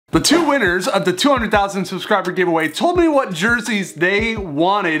The two winners of the 200,000 subscriber giveaway told me what jerseys they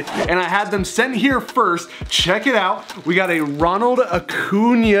wanted, and I had them sent here first. Check it out. We got a Ronald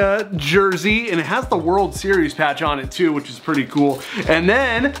Acuna jersey, and it has the World Series patch on it too, which is pretty cool. And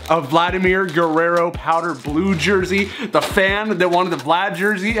then a Vladimir Guerrero powder blue jersey. The fan that wanted the Vlad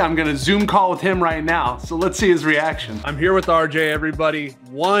jersey, I'm gonna Zoom call with him right now. So let's see his reaction. I'm here with RJ, everybody.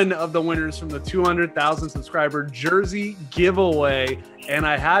 One of the winners from the 200,000 subscriber jersey giveaway. And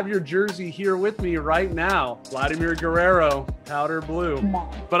I have your jersey here with me right now. Vladimir Guerrero, powder blue. No.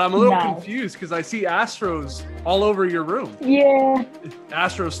 But I'm a little confused because I see Astros all over your room. Yeah.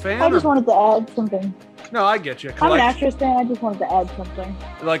 Astros fan? I just wanted to add something. No, I get you. I'm an Astros fan. I just wanted to add something.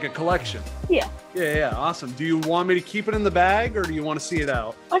 Like a collection? Yeah. Yeah, awesome. Do you want me to keep it in the bag or do you want to see it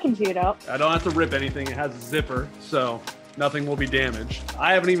out? I can see it out. I don't have to rip anything. It has a zipper, so nothing will be damaged.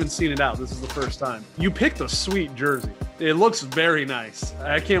 I haven't even seen it out. This is the first time. You picked a sweet jersey. It looks very nice.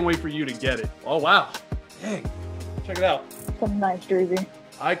 I can't wait for you to get it. Oh, wow. Dang. Check it out. It's a nice jersey.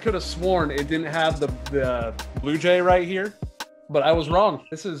 I could have sworn it didn't have the Blue Jay right here, but I was wrong.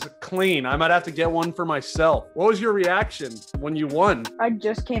 This is clean. I might have to get one for myself. What was your reaction when you won? I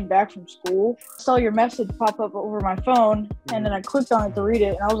just came back from school. Saw your message pop up over my phone, and then I clicked on it to read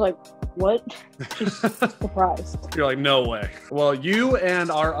it, and I was like, what? Just surprised. You're like, no way. Well, you and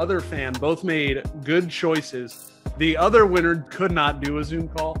our other fan both made good choices. The other winner could not do a Zoom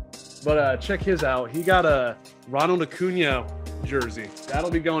call, but check his out. He got a Ronald Acuna jersey. That'll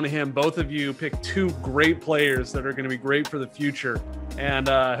be going to him. Both of you picked two great players that are going to be great for the future. And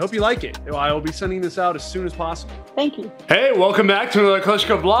I hope you like it. I will be sending this out as soon as possible. Thank you. Hey, welcome back to another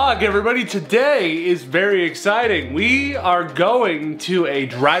Kleschka vlog, everybody. Today is very exciting. We are going to a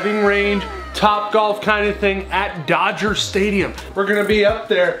driving range, Top Golf kind of thing at Dodger Stadium. We're going to be up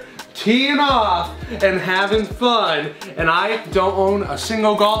there teeing off and having fun, and I don't own a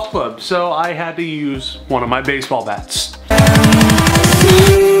single golf club, so I had to use one of my baseball bats.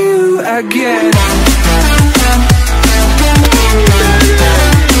 Again.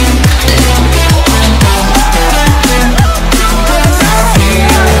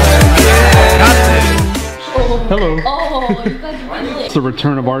 Hello. Oh, it's the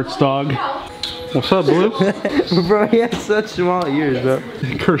return of Art's dog. What's up, Blue? Bro, he has such small ears, bro.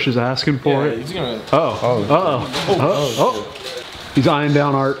 Kirsch is asking for it. He's gonna... Oh. He's eyeing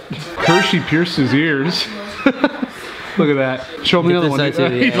down Art. Kirsch, he pierced his ears. Look at that. Show me the other one. He's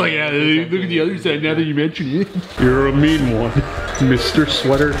like, yeah, look at the other side now that you mention it. You're a mean one, Mr.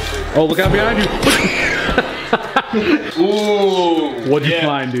 Sweater. Oh, look out behind you. Ooh. What'd you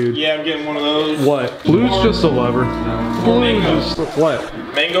find, dude? Yeah, I'm getting one of those. What? Blue's just a lover. Blue's just what?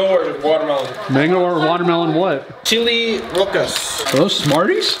 Mango or watermelon? Mango or watermelon what? Chili rocas. Are those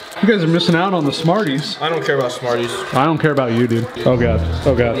Smarties? You guys are missing out on the Smarties. I don't care about Smarties. I don't care about you, dude. Oh God.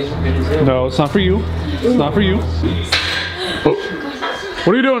 Oh God. No, it's not for you. It's not for you. Oh.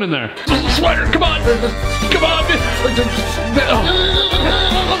 What are you doing in there? Sweater, come on! Come on!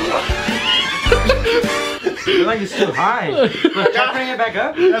 You're like it's too high. Look, try to bring it back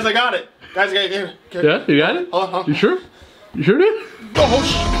up. Guys, I got it. Guys, I got it. Yeah, you got it? You sure? You sure, dude?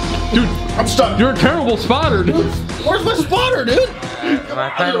 Oh, dude, I'm stuck. You're a terrible spotter, dude. Where's my spotter, dude? My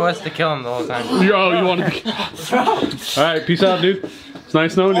plan was to kill him the whole time. Oh, you wanted to... All right, peace out, dude. It's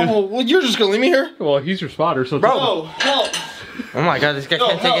nice knowing you. Oh, well, you're just gonna leave me here? Well, he's your spotter, so... Bro. Oh, help. Oh my God, this guy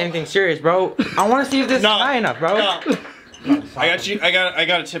can't take anything serious, bro. I want to see if this is high enough, bro. I got you. I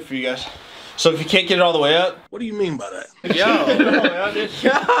got a tip for you guys. So if you can't get it all the way up, what do you mean by that? Yo,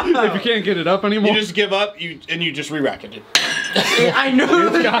 if you can't get it up anymore, you just give up. And you just re-rack it. I know.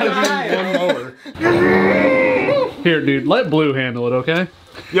 It's gotta be one mower. Here, dude, let Blue handle it, okay?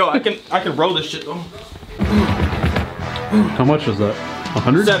 Yo, I can roll this shit though. How much was that?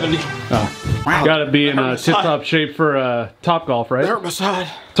 100? 70. Oh. Gotta be in tip-top shape for Top Golf, right? It hurt my side.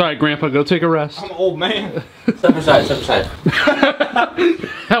 It's alright, Grandpa, go take a rest. I'm an old man. Step aside, step aside.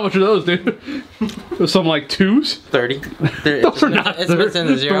 How much are those, dude? Something like 2s? 30. Those are not 30. It's missing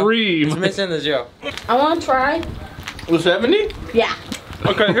the 0. 3. It's missing the 0. I want to try. Was 70? Yeah.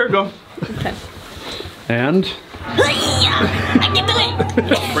 Okay, here we go. Okay. And? I can do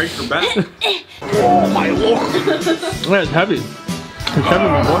it. Break your back. Oh my lord. Yeah, it's heavy. It's heavy,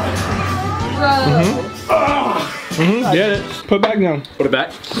 my boy. Get it. Put it back down. Put it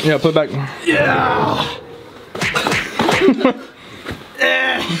back? Yeah, put it back. Yeah.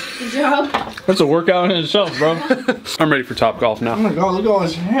 Good job. That's a workout in itself, bro. I'm ready for Top Golf now. Oh my God, look at all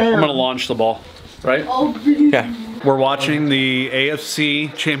his hair. I'm gonna launch the ball, right? Oh, please. Yeah. We're watching the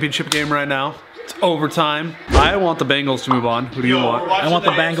AFC championship game right now. It's overtime. I want the Bengals to move on. Who do you want? I want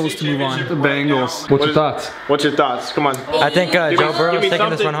the Bengals to move on. The Bengals. What's your thoughts? What's your thoughts? Come on. I think Joe Burrow's taking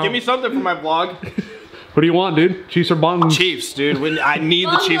this one home. Give me something for my vlog. What do you want, dude? Chiefs or Bungles? Chiefs, dude. I need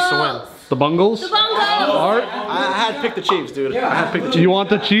the Chiefs to win. The Bungles? The Bungles. Art? I had to pick the Chiefs, dude. I had to pick the Chiefs. You want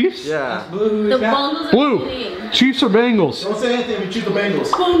the Chiefs? Yeah. The Bungles are Blue. winning. Chiefs or Bengals? Don't say anything, we choose the Bengals.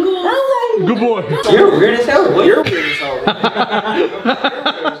 Bungles. Good boy. You're weird as hell. You're weird as hell.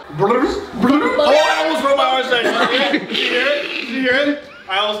 Oh, I almost rolled my R's there. Did you hear it? Did you hear it?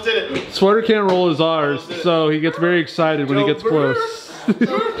 I almost did it. Sweater can't roll his R's, so he gets very excited when he gets close.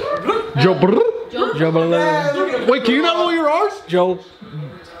 Joe Brr? Joe Burrow. Wait, can you not roll your R's? Joe.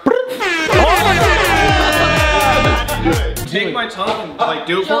 Take my tongue and like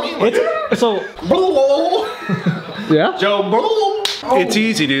do it for me. So. Yeah? Joe Burrow. It's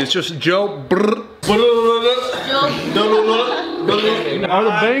easy, dude. It's just Joe Brr. Joe. Are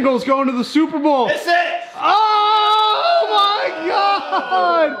the Bengals going to the Super Bowl? That's it. Oh my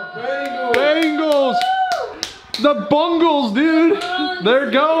God! Bengals! The Bungles, dude! They're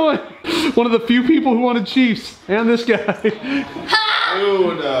going! One of the few people who wanted Chiefs, and this guy.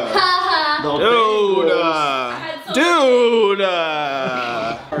 Dude.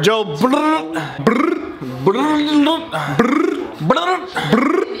 Joe Brr.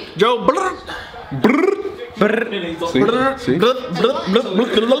 Joe Brr. See?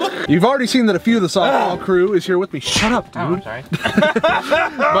 You've already seen that a few of the softball crew is here with me. Shut up, dude. Oh, sorry.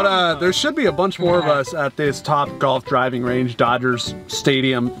 But there should be a bunch more of us at this Top Golf driving range, Dodgers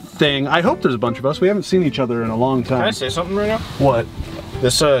Stadium thing. I hope there's a bunch of us. We haven't seen each other in a long time. Can I say something right now? What?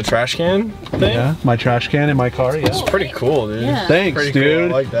 This trash can thing? Yeah, my trash can in my car, yeah. It's pretty cool, dude. Yeah. Thanks, Pretty dude.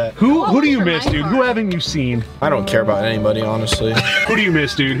 cool. I like that. Who do you miss, dude? Who haven't you seen? I don't care about anybody, honestly. Who do you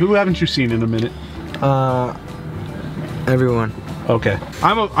miss, dude? Who haven't you seen in a minute? Everyone. Okay.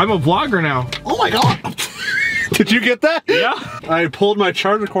 I'm a vlogger now. Oh my God! Did you get that? Yeah. I pulled my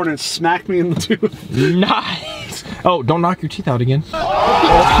charger cord and it smacked me in the tooth. Nice. Oh, don't knock your teeth out again.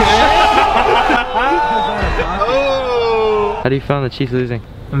 How do you feel on the Chiefs losing?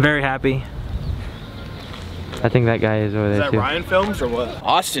 I'm very happy. I think that guy is over Is there that too. Ryan Films or what?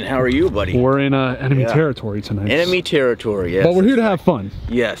 Austin, how are you, buddy? We're in enemy territory tonight. Enemy territory, yes. But we're here to have fun.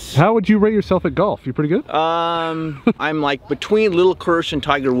 Yes. How would you rate yourself at golf? You pretty good? I'm like between Little Kirsch and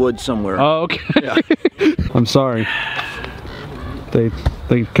Tiger Woods somewhere. Oh, okay. Yeah. I'm sorry. They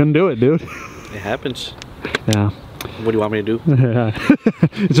couldn't do it, dude. It happens. Yeah. What do you want me to do? Yeah.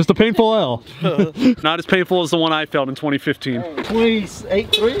 It's just a painful L. Not as painful as the one I felt in 2015.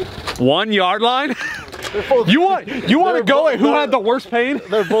 28-3? 1 yard line? You want to go at who had the worst pain?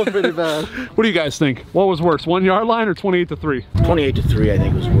 They're both pretty bad. What do you guys think? What was worse, 1 yard line or 28-3? 28-3, I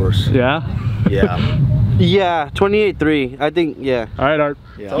think was worse. Yeah? Yeah. Yeah, 28-3. I think, yeah. All right, Art.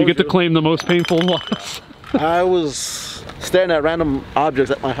 Yeah. You get to claim the most painful loss. I was staring at random objects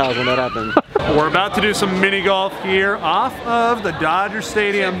at my house when that happened. We're about to do some mini golf here off of the Dodger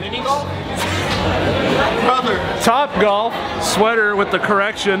Stadium. Mini golf? Brother. Top Golf sweater with the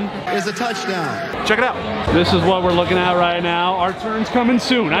correction is a touchdown. Check it out. This is what we're looking at right now. Our turn's coming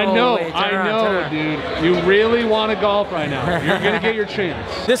soon. I know, wait, turn I around, know, dude. You really want to golf right now. You're gonna get your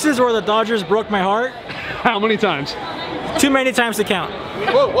chance. This is where the Dodgers broke my heart. How many times? Too many times to count.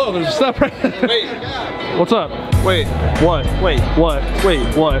 Whoa, there's a step right there. Wait. What's up? Wait. What? Wait. What? Wait.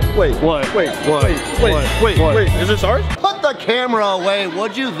 What? Wait. What? Wait. What? Wait. Is this ours? Put the camera away,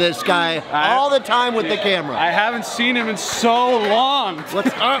 would you, this guy? All the time with the camera. I haven't seen him in so long.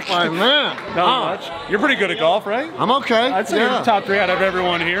 What's up, my man? Not much. You're pretty good at golf, right? I'm okay. I'd say you're the top 3 out of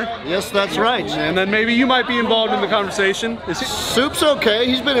everyone here. Yes, that's right. And then maybe you might be involved in the conversation. Is he? Soup's okay.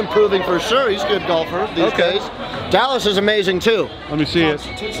 He's been improving for sure. He's a good golfer these days. Dallas is amazing too. Let me see it.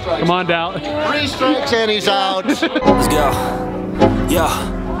 2 strikes. Come on down. 3 strikes and he's out. Let's go.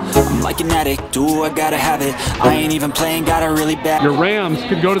 Yeah. I'm like an addict, do I gotta have it. I ain't even playing, got a really bad. Your Rams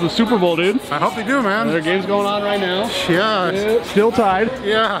could go to the Super Bowl, dude. I hope they do, man. Their game's going on right now. Yeah. Still tied.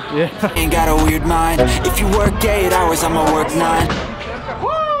 Yeah. Ain't got a weird mind. If you work 8 hours, I'ma work 9.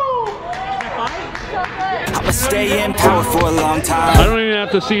 I'ma stay in power for a long time. I don't even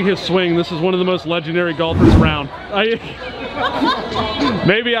have to see his swing. This is one of the most legendary golfers around.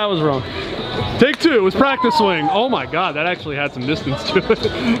 Maybe I was wrong. Take 2, it was practice swing. Oh my God, that actually had some distance to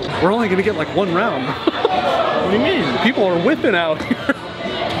it. We're only gonna get like 1 round. What do you mean? People are whipping out here.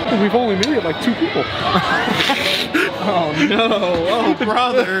 We've only made it like 2 people. Oh no. Oh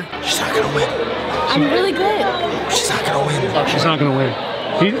brother. She's not gonna win. I'm really good. She's not gonna win. Oh, she's not gonna win.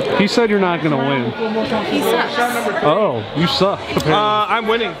 He said you're not gonna win. He sucks. Oh, you suck. I'm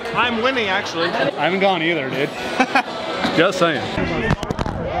winning. I'm winning actually. I haven't gone either, dude. Just saying.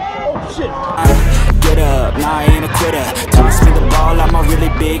 Oh shit. get up, nah, I ain't a quitter. Toss me the ball, I'm a really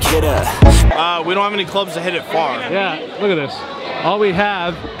big hitter. We don't have any clubs to hit it far. Yeah, look at this. All we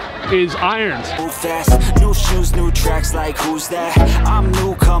have is irons. Move fast, new shoes, new tracks, like who's that? I'm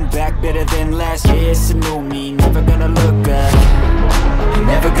new, come back better than last. Yeah, it's a new me, never gonna look back.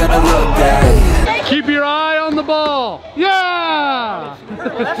 Never gonna look back. Keep your eye on the ball. Yeah!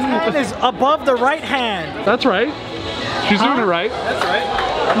 The left hand is above the right hand. That's right. She's doing it right. That's right.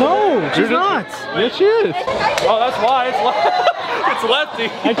 No, she's not. Yes, she is. Oh, that's why. It's lefty.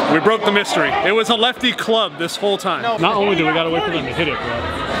 We broke the mystery. It was a lefty club this whole time. Not only do we gotta wait for them to hit it,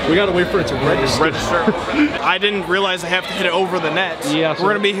 bro, we gotta wait for it to register. I didn't realize I have to hit it over the net. Yeah, so we're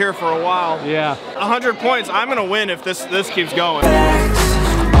gonna be here for a while. Yeah. 100 points. I'm gonna win if this keeps going.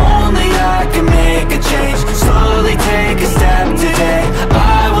 Only I can make a change. Slowly take a step today.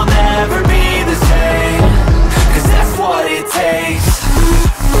 I will never be the same, 'cause that's what it takes.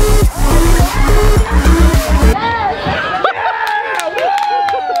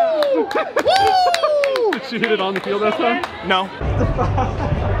 Did she hit it on the field that time? No.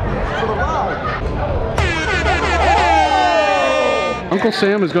 Uncle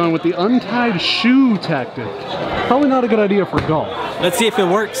Sam is going with the untied shoe tactic. Probably not a good idea for golf. Let's see if it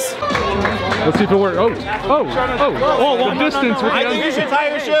works. Let's see if it works. Oh, long distance with the I think you should tie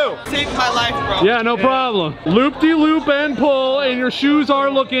your shoe. Saved my life, bro. Yeah, no problem. Loop-de-loop and pull, and your shoes are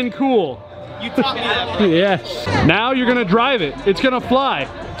looking cool. You taught me that. Yes. Now you're gonna drive it. It's gonna fly.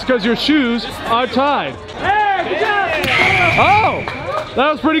 It's because your shoes are tied. Hey, good job. Oh,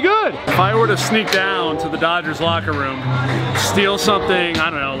 that was pretty good. If I were to sneak down to the Dodgers locker room, steal something, I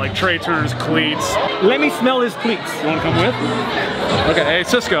don't know, like Trey Turner's cleats. Let me smell his cleats. You wanna come with? Okay, hey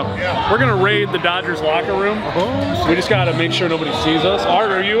Cisco, we're gonna raid the Dodgers locker room. We just gotta make sure nobody sees us. Art,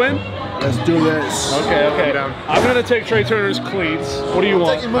 are you in? Let's do this. Okay. I'm gonna take Trey Turner's cleats. What do you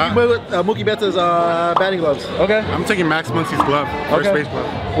want? Mookie Betts' batting gloves. Okay. I'm taking Max Muncy's glove, first base glove.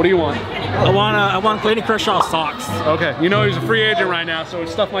 What do you want? I want Clayton Kershaw's socks. Okay. You know he's a free agent right now, so his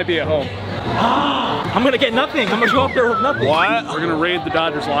stuff might be at home. I'm gonna get nothing. I'm gonna go up there with nothing. What? We're gonna raid the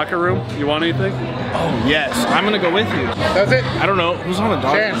Dodgers locker room. You want anything? Oh, yes. I'm gonna go with you. Does it? I don't know. Who's on the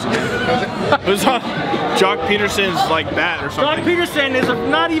Dodgers? Does it? Who's on Jock Peterson's like bat or something? Jock Peterson is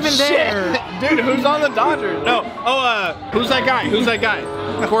not even there. Dude, who's on the Dodgers? No. Oh, who's that guy? Who's that guy?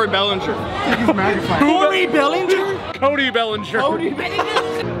 Corey Bellinger. Corey Bellinger? Cody Bellinger.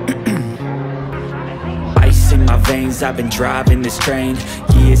 Ice in my veins, I've been driving this train.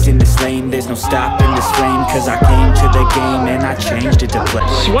 Years in this lane, there's no stopping this flame. 'Cause I came to the game and I changed it to play.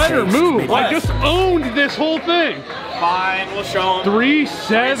 Sweater, move. I just owned this whole thing. Fine, we'll show him.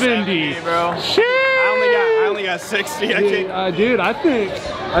 370. Bro. Shit. I only got 60. Dude, I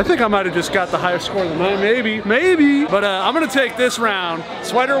think I might have just got the highest score of the night. Maybe. But I'm gonna take this round.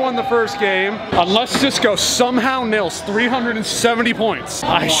 Sweater won the first game. Unless Cisco somehow nails 370 points,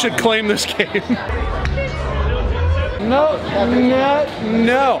 I should claim this game. No.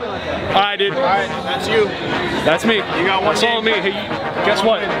 I did. All right, that's you. That's me. You got one. That's all me. Hey, guess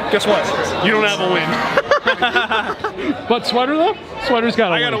what? You don't have a win. But Sweater though? Sweater's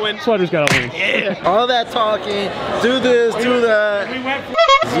gotta win. I gotta win. Sweater's gotta win. Yeah. All that talking, do this, do that. We went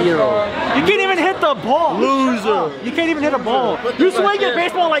Zero. You can't even hit the ball. Loser. You can't even hit a ball. You swing your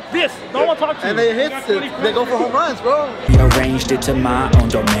baseball like this. No one talks to you. And they hit it. They go for home runs, bro. Rearranged it to my own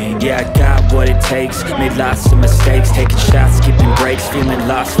domain. Yeah, I got what it takes. Made lots of mistakes, taking shots, skipping breaks, feeling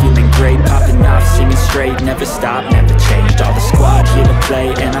lost, feeling great, popping off, singing straight, never stop, never changed. All the squad here to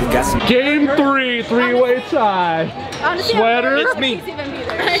play, and I've got some. Game 3, three-way tie. Sweater, It's me.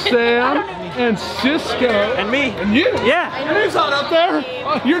 Sam, and Cisco. And me. And you. Yeah. Who's not up there?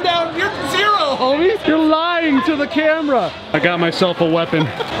 Oh, you're down. You're 0, homie. You're lying to the camera. I got myself a weapon.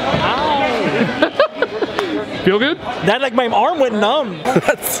 Feel good? That like my arm went numb. I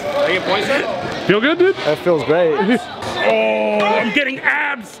get points then? Feel good, dude? That feels great. Oh, I'm getting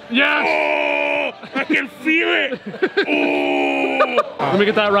abs. Yes. Oh, I can feel it. Oh. Let me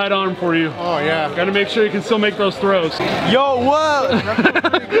get that right arm for you. Oh, yeah. Gotta make sure you can still make those throws. Yo, what?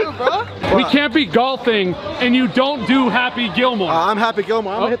 Good, bro. We can't be golfing and you don't do Happy Gilmore. I'm Happy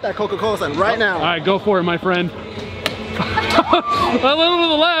Gilmore. I'm gonna hit that Coca-Cola sign right now. All right, go for it, my friend. A little to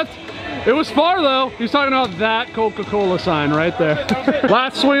the left. It was far though. He's talking about that Coca-Cola sign right there.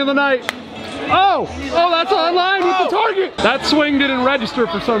 Last swing of the night. Oh, that's on line with the target. That swing didn't register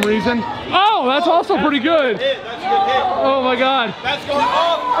for some reason. Oh, that's also pretty good. That's a good hit. Oh my God. That's going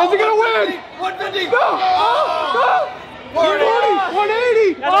up. Is he gonna win? 150. No. 180.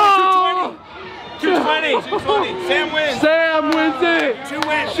 180. Oh. 220. 220. Sam wins. Sam wins it. 2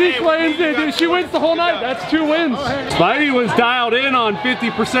 wins. She claims it. She wins the whole night. That's 2 wins. Spidey was dialed in on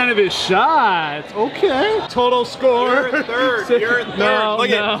 50% of his shots. Okay. Total score. You're in third. You're in third. No, look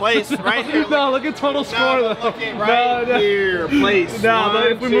no. at place right here. No, look at total score though. Looking right here. Place. No,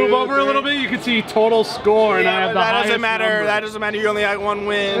 but if we move over a little bit, you can see total score, and I have the that highest doesn't matter. number. That doesn't matter. You only had 1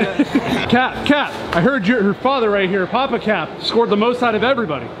 win. Cap, I heard your father right here, Papa Cap, scored the most out of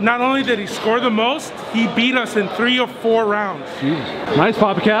everybody. Not only did he score the most, he beat us in 3 or 4 rounds. Jesus. Nice,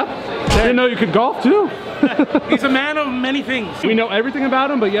 Papa Cap. Didn't know you could golf too. He's a man of many things. We know everything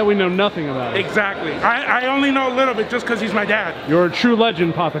about him, but yet we know nothing about him. Exactly. I only know a little bit just because he's my dad. You're a true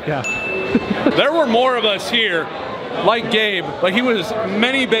legend, Papa Cap. There were more of us here, like Gabe, like he was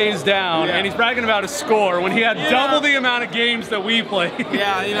many bays down, and he's bragging about his score when he had double the amount of games that we played.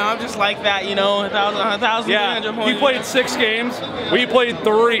 Yeah, you know, I'm just like that, you know, 1,300 points. He played 6 games, we played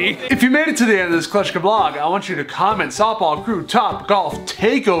 3. If you made it to the end of this Kleschka vlog, I want you to comment Softball Crew Top Golf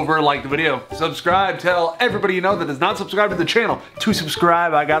Takeover, like the video, subscribe, tell everybody you know that is not subscribed to the channel to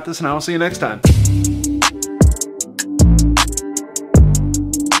subscribe. I got this, and I will see you next time.